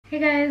Hey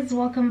guys,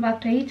 welcome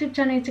back to our YouTube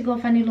channel. It's go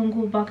Fanny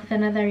Lungu back with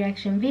another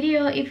reaction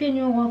video. If you're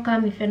new,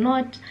 welcome. If you're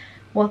not,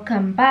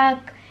 welcome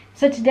back.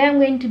 So today I'm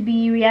going to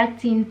be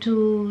reacting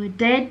to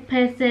dead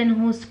person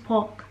who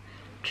spoke.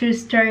 True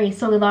story.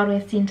 So without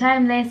wasting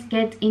time, let's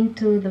get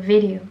into the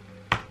video.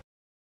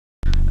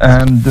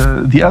 And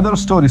the other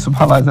story,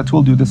 subhanAllah, as I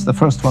told you, the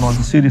first one was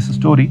a serious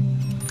story.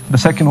 The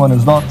second one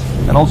is not,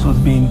 and also is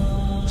being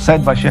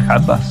said by Sheikh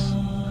Abbas.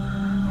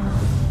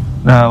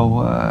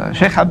 Now,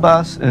 Sheikh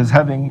Abbas is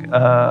having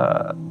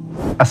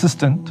an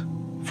assistant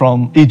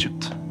from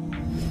Egypt.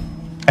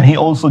 And he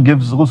also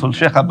gives ghusl.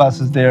 Sheikh Abbas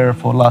is there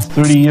for the last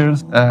 30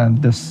 years.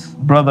 And this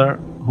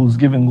brother who's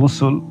giving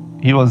ghusl,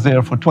 he was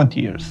there for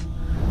 20 years.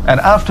 And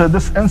after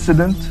this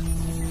incident,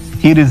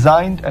 he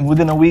resigned, and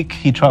within a week,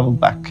 he traveled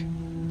back.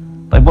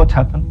 Like, what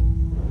happened?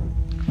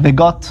 They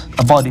got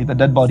a body, the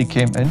dead body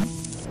came in,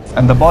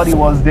 and the body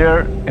was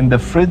there in the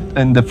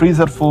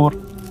freezer for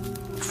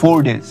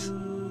 4 days.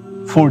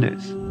 4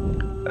 days.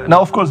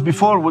 Now, of course,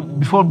 before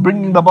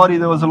bringing the body,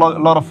 there was a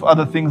lot of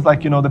other things,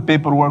 like, the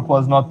paperwork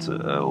was not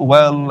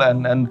well,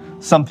 and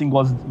something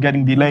was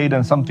getting delayed,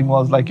 and something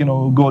was like,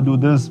 go do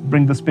this,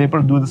 bring this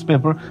paper, do this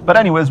paper. But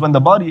anyways, when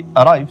the body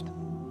arrived,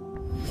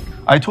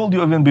 I told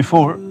you even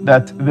before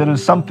that there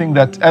is something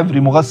that every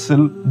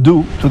mughassil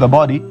do to the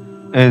body,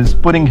 is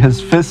putting his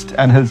fist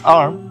and his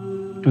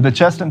arm to the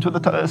chest and to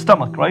the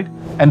stomach, right?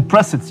 And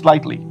press it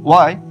slightly.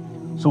 Why?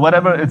 So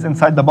whatever is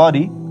inside the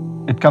body,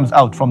 it comes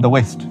out from the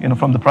waist,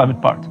 from the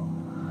private part.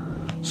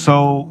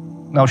 So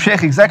now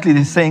Sheikh exactly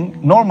is saying,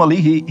 normally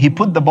he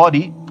put the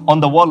body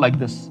on the wall like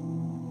this,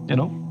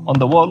 on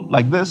the wall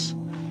like this,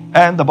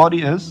 and the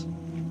body is,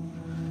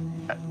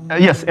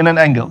 yes, in an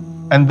angle.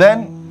 And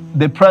then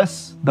they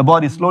press the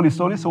body slowly,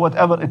 so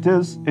whatever it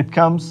is, it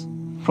comes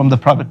from the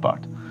private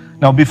part.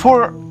 Now,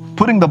 before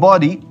putting the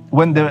body,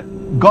 when they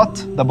got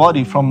the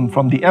body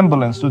from the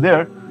ambulance to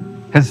there,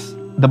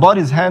 the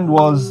body's hand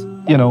was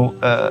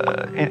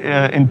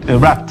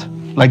wrapped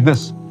like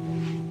this.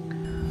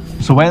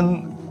 So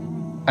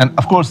and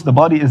of course the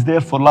body is there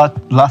for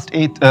last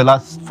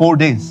 4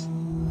 days.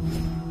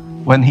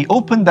 When he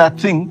opened that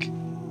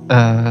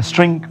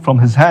string from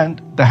his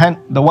hand,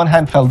 the one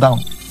hand fell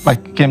down,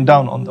 like came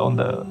down on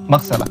the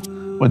maghsala,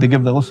 where they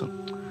give the ghusl.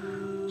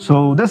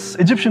 So this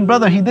Egyptian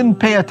brother, he didn't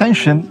pay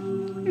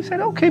attention. He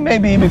said, okay,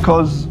 maybe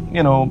because,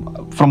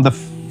 from the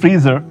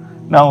freezer,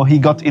 now he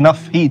got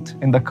enough heat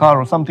in the car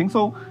or something,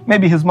 so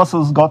maybe his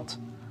muscles got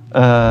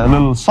a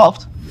little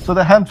soft, so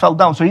the hand fell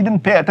down, so he didn't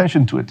pay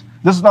attention to it.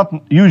 This is not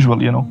usual,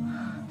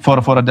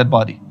 for a dead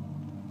body.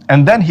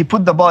 And then he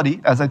put the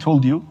body, as I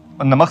told you,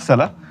 on the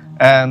maghsala,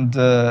 and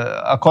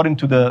according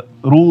to the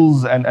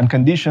rules and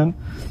condition,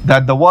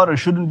 that the water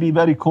shouldn't be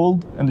very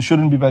cold and it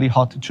shouldn't be very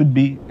hot. It should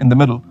be in the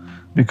middle,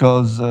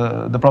 because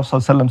the Prophet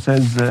ﷺ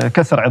says,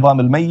 كسر عظام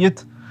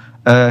الميت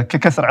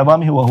ككسر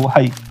عظامه وهو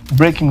حي,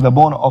 breaking the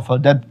bone of a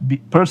dead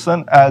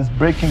person as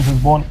breaking his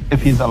bone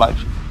if he's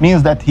alive.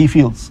 Means that he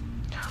feels.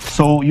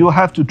 So you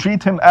have to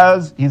treat him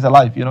as he's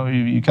alive.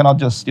 You cannot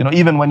just,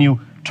 even when you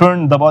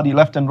turn the body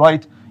left and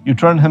right, you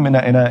turn him in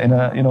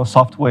a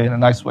soft way, in a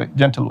nice way,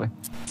 gentle way.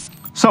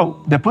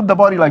 So they put the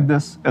body like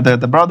this.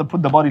 The brother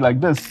put the body like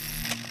this,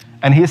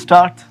 and he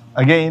start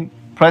again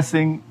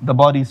pressing the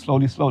body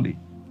slowly.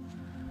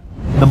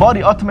 The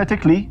body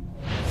automatically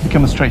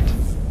became straight.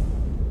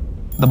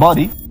 The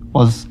body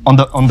was on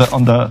the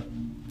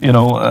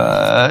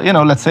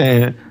let's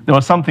say there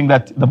was something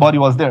that the body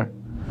was there.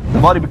 The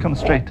body becomes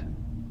straight.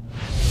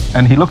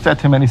 And he looked at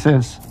him and he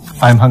says,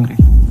 I'm hungry.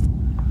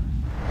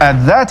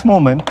 At that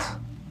moment,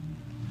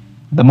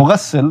 the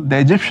mughassil, the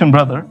Egyptian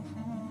brother,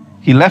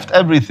 he left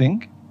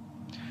everything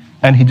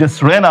and he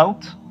just ran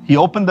out. He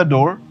opened the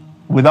door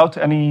without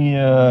any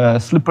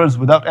slippers,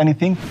 without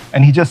anything,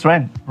 and he just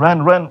ran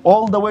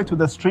all the way to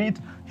the street.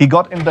 He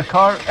got in the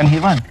car and he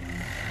ran.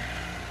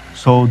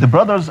 So the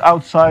brothers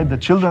outside, the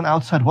children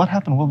outside, what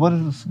happened? What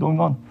is this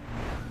going on?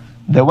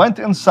 They went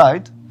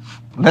inside.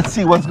 Let's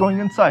see what's going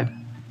inside.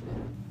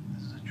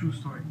 This is a true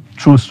story.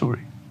 True story.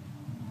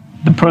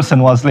 The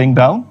person was laying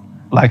down,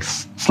 like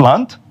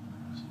slant.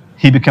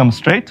 He becomes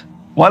straight.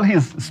 While he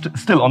is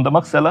still on the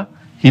maghsala,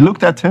 he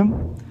looked at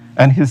him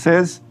and he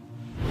says,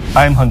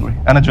 I'm hungry.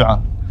 أنا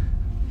جوعان.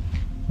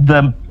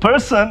 The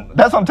person,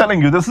 that's what I'm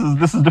telling you, this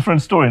is a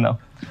different story now.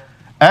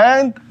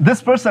 And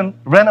this person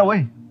ran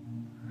away.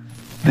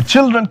 The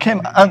children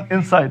came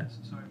inside.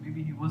 Sorry,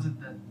 maybe he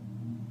wasn't dead.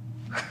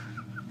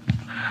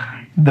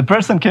 The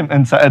person came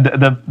inside,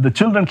 the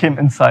children came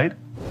inside,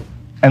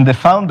 and they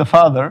found the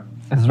father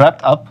is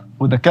wrapped up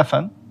with a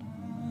kafan,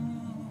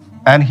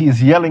 and he is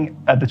yelling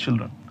at the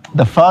children.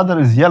 The father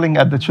is yelling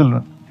at the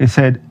children. He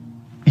said,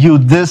 you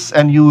this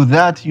and you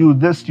that, you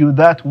this, you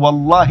that.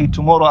 Wallahi,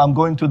 tomorrow I'm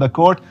going to the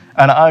court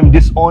and I'm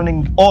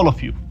disowning all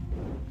of you.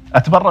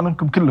 أتبرأ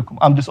منكم كلكم.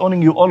 I'm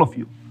disowning you, all of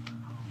you.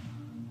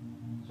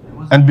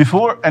 And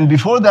before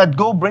that,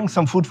 go bring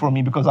some food for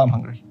me because I'm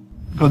hungry.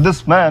 Because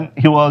this man,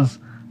 he was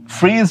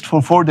freezed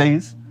for 4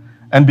 days.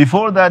 And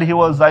before that, he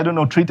was, I don't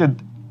know, treated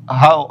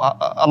how,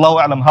 Allahu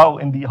A'lam, how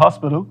in the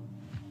hospital.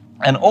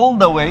 And all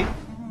the way,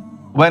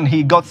 when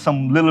he got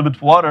some little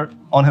bit water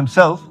on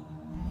himself,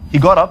 he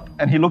got up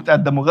and he looked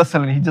at the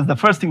mughassal, and he just, the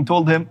first thing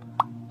told him,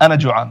 Ana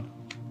ju'an,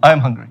 I am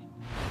hungry.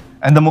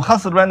 And the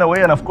mughassal ran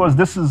away, and of course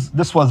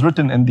this was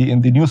written in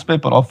the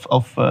newspaper of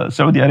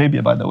Saudi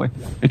Arabia, by the way.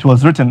 It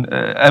was written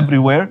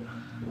everywhere.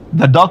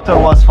 The doctor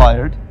was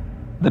fired.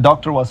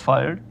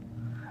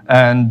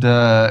 And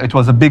it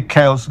was a big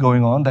chaos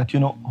going on that,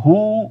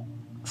 who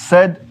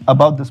said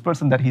about this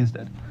person that he's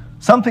dead.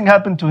 Something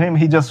happened to him,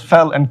 he just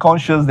fell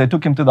unconscious, they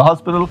took him to the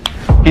hospital,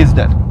 he's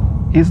dead.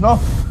 He's not.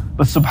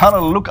 But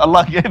subhanAllah, look,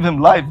 Allah gave him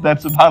life,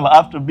 that subhanAllah,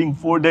 after being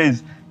 4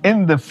 days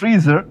in the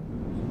freezer,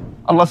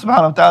 Allah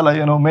subhanahu wa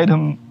ta'ala, made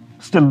him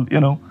still,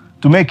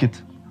 to make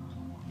it.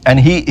 And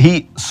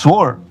he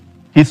swore,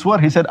 he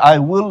said, I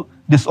will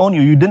disown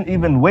you. You didn't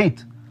even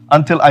wait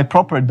until I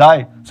proper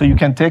die, so you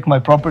can take my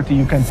property,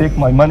 you can take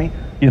my money.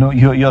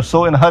 You're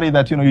so in a hurry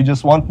that, you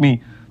just want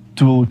me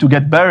to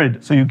get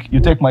buried. So you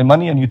take my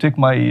money and you take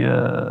my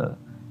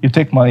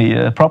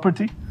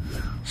property.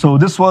 So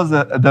this was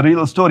the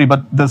real story,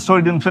 but the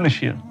story didn't finish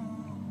here.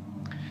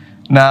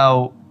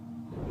 Now,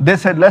 they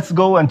said, let's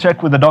go and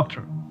check with the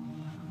doctor.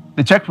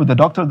 They checked with the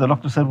doctor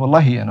said,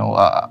 Wallahi,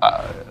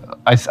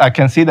 I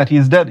can see that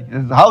he's dead. He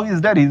says, how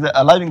he's dead? He's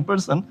a living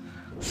person.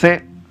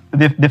 They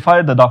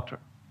fired the doctor.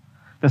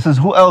 They says,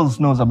 who else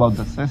knows about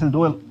this? I said,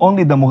 well,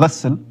 only the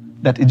mughassal,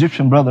 that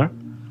Egyptian brother,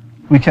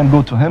 we can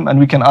go to him and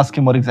we can ask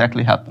him what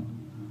exactly happened.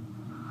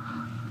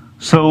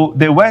 So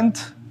they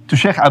went to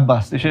Sheikh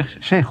Abbas. They said,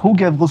 Sheikh, who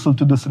gave ghusl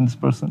to this and this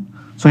person?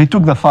 So he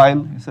took the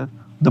file. He said,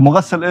 the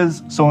mughassal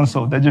is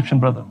so-and-so, the Egyptian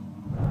brother.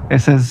 He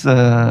says,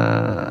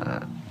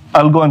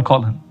 I'll go and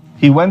call him.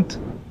 He went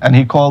and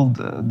he called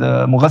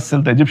the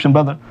mughassal, the Egyptian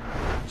brother.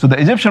 So the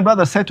Egyptian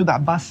brother said to the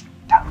Abbas,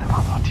 tell them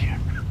I'm not here.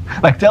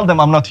 Like, tell them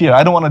I'm not here.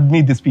 I don't want to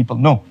meet these people.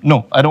 No,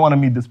 I don't want to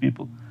meet these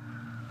people.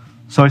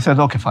 So he said,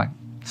 okay, fine.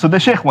 So the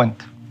Sheikh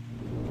went.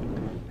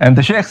 And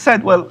the Sheikh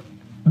said, well,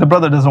 the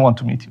brother doesn't want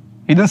to meet you.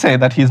 He didn't say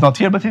that he's not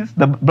here, but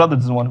the brother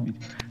doesn't want to meet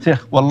you.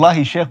 Sheikh,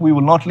 wallahi, Sheikh, we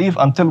will not leave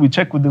until we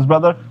check with this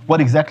brother what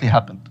exactly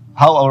happened.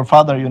 How our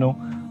father,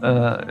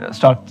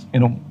 start,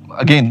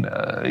 again,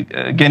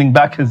 gaining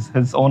back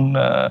his own,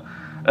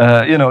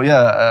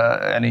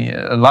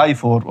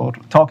 life or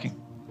talking.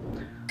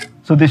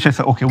 So the Sheikh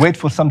said, okay, wait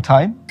for some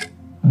time,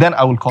 then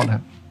I will call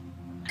him.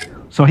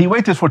 So he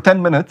waited for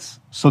 10 minutes,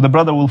 so the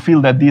brother will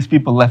feel that these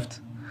people left.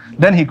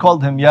 Then he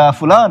called him, Ya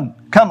Fulan,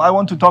 come, I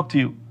want to talk to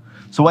you.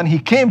 So when he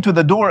came to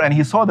the door and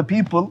he saw the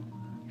people,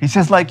 he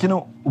says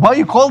why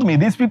you called me?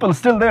 These people are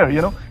still there,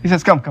 He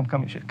says, come,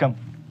 Sheikh, come,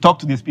 talk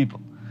to these people.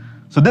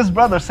 So this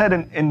brother said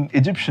in an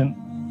Egyptian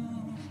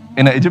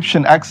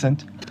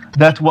accent,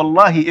 that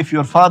wallahi, if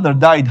your father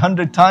died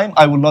 100 times,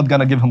 I will not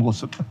gonna give him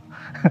ghusl.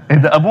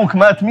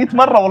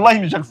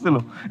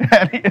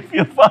 If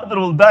your father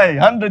will die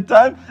 100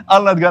 times,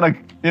 I'm not gonna,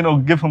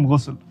 give him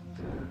ghusl.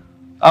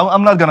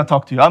 I'm not gonna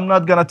talk to you. I'm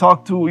not gonna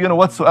talk to,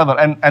 whatsoever.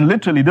 And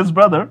literally, this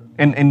brother,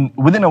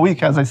 within a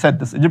week, as I said,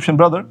 this Egyptian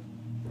brother,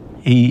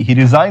 he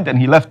resigned and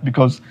he left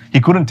because he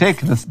couldn't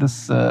take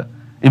this.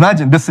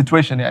 Imagine this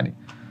situation,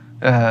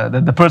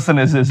 that the person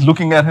is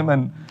looking at him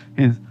and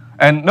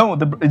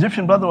the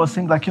Egyptian brother was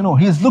saying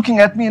he's looking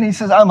at me and he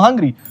says, I'm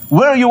hungry.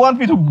 Where you want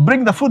me to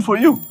bring the food for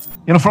you?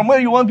 From where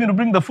you want me to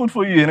bring the food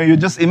for you? You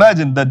just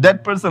imagine the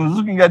dead person is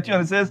looking at you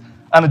and he says,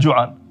 Ana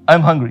ju'an,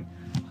 I'm hungry.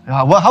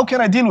 How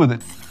can I deal with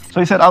it? So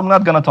he said, I'm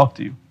not going to talk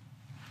to you.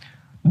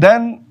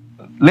 Then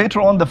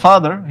later on, the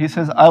father, he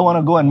says, I want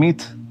to go and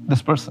meet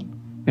this person,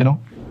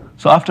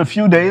 So after a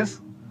few days,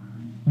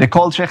 they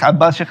called Sheikh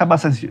Abbas. Sheikh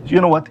Abbas says,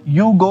 you know what?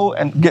 You go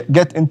and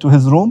get into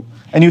his room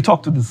and you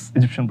talk to this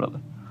Egyptian brother.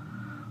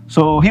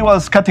 So he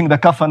was cutting the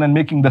kafan and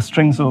making the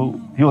string, so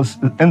he was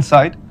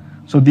inside.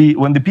 So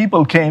when the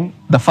people came,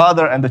 the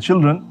father and the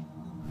children,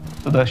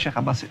 so the Sheikh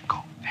Abbas said, go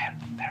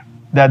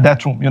there,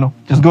 that room,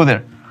 just go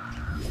there.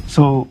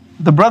 So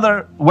the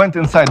brother went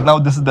inside. Now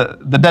this is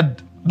the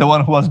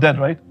one who was dead,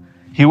 right?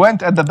 He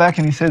went at the back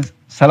and he says,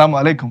 Salaam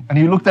alaikum. And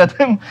he looked at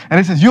him and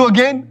he says, you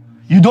again?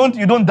 You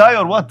don't die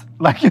or what?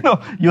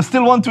 You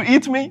still want to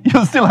eat me?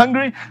 You're still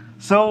hungry?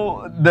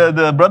 So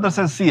the brother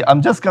says, see,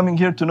 I'm just coming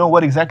here to know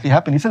what exactly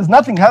happened. He says,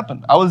 nothing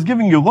happened. I was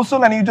giving you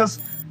ghusl and you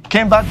just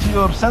came back to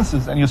your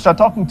senses and you start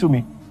talking to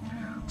me.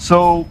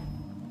 So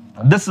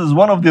this is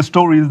one of the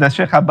stories that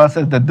Sheikh Abbas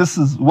said that this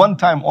is one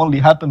time only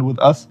happened with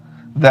us,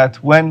 that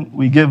when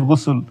we gave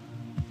ghusl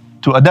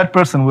to a dead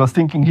person, we was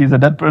thinking he's a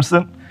dead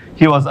person.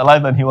 He was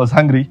alive and he was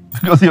hungry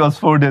because he was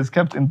 4 days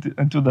kept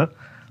into the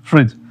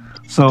fridge.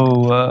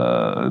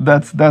 So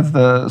that's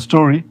the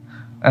story.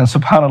 And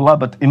subhanallah,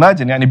 but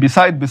imagine,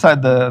 beside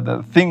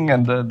the thing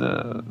and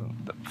the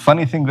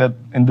funny thing that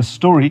in the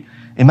story,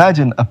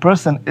 imagine a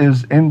person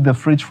is in the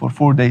fridge for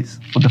 4 days,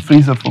 or the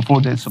freezer for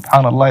 4 days,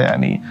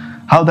 subhanallah,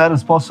 how that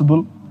is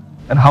possible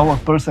and how a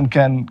person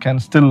can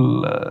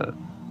still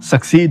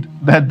succeed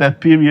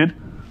that period.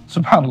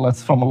 Subhanallah,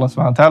 it's from Allah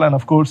subhanahu wa ta'ala. And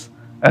of course,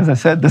 as I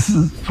said, this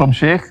is from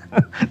Sheikh.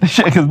 The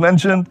Sheikh is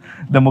mentioned.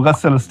 The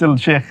mughassal is still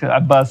Sheikh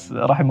Abbas,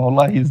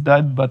 rahimahullah, he's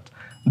dead, but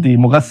the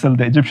mughassal,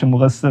 the Egyptian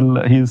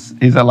mughassal,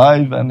 he's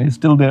alive and he's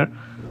still there.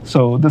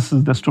 So this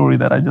is the story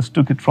that I just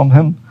took it from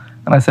him.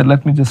 And I said,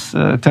 let me just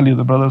tell you,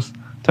 the brothers,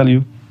 tell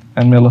you.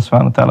 And may Allah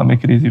subhanahu wa ta'ala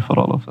make it easy for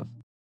all of us.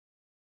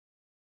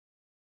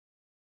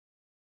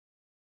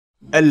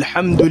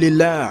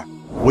 Alhamdulillah,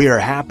 we are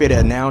happy to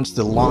announce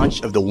the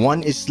launch of the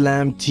One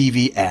Islam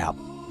TV app.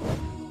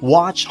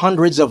 Watch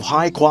hundreds of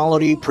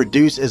high-quality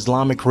produced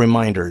Islamic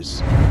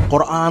reminders,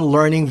 Quran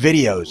learning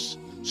videos,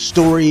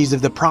 stories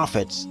of the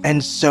prophets,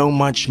 and so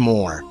much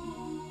more.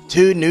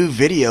 2 new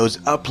videos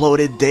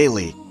uploaded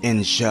daily,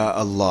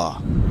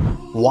 inshallah.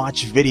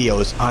 Watch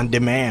videos on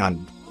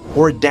demand,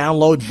 or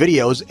download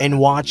videos and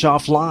watch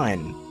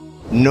offline.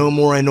 No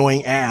more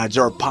annoying ads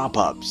or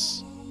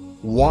pop-ups.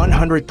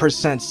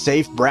 100%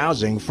 safe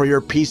browsing for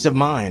your peace of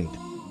mind.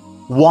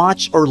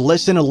 Watch or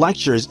listen to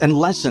lectures and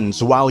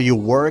lessons while you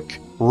work,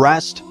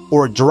 rest,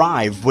 or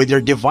drive with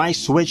your device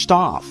switched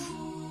off.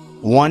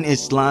 One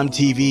Islam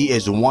TV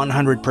is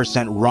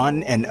 100%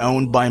 run and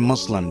owned by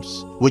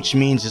Muslims, which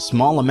means the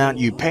small amount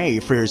you pay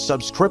for your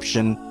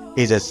subscription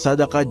is a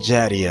sadaqah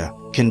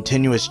jariyah,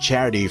 continuous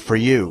charity for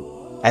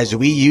you, as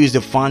we use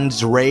the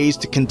funds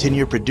raised to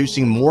continue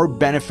producing more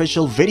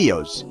beneficial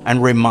videos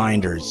and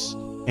reminders,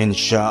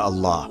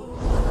 inshallah.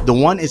 The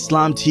One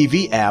Islam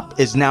TV app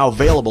is now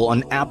available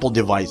on Apple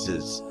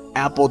devices,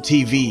 Apple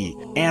TV,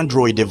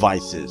 Android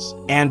devices,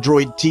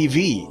 Android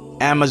TV,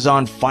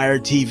 Amazon Fire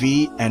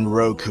TV, and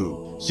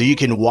Roku, so you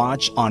can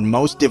watch on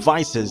most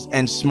devices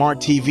and smart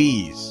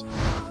TVs.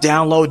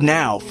 Download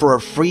now for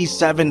a free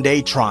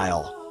 7-day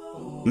trial.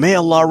 May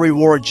Allah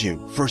reward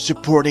you for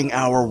supporting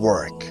our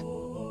work.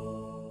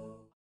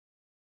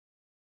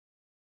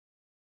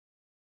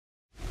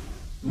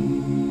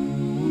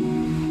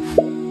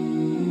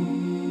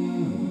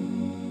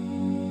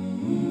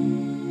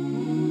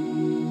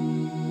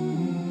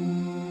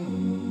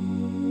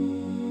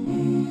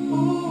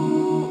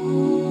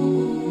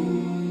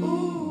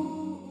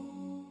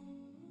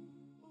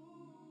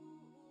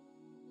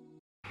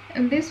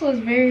 And this was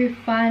very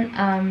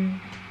fun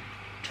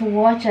to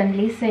watch and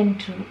listen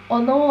to.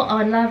 Although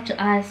I would love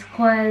to ask,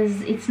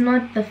 because it's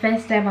not the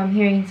first time I'm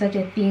hearing such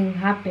a thing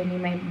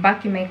happen.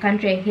 Back in my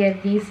country, I hear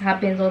this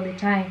happens all the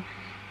time,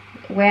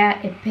 where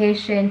a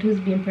patient who's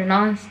been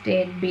pronounced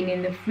dead, been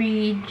in the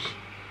fridge,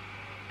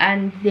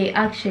 and they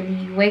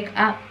actually wake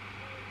up.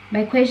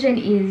 My question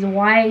is,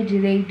 why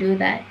do they do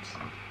that?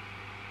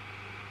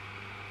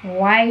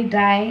 Why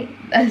die?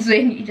 That's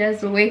when you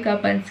just wake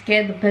up and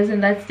scare the person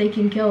that's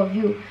taking care of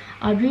you.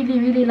 I'd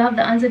really love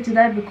the answer to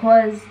that,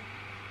 because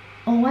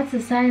what's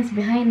the science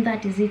behind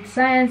that? Is it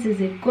science?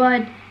 Is it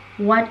God?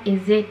 What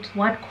is it?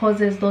 What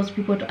causes those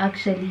people to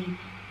actually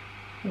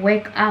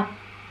wake up?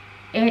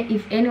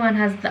 If anyone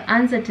has the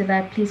answer to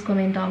that, please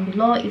comment down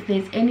below. If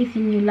there's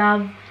anything you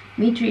love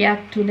me to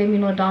react to, let me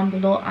know down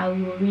below. I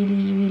will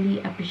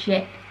really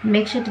appreciate.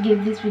 Make sure to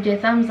give this video a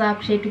thumbs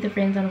up, share it with your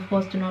friends, and of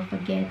course do not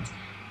forget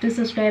to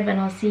subscribe, and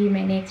I'll see you in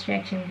my next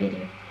reaction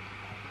video.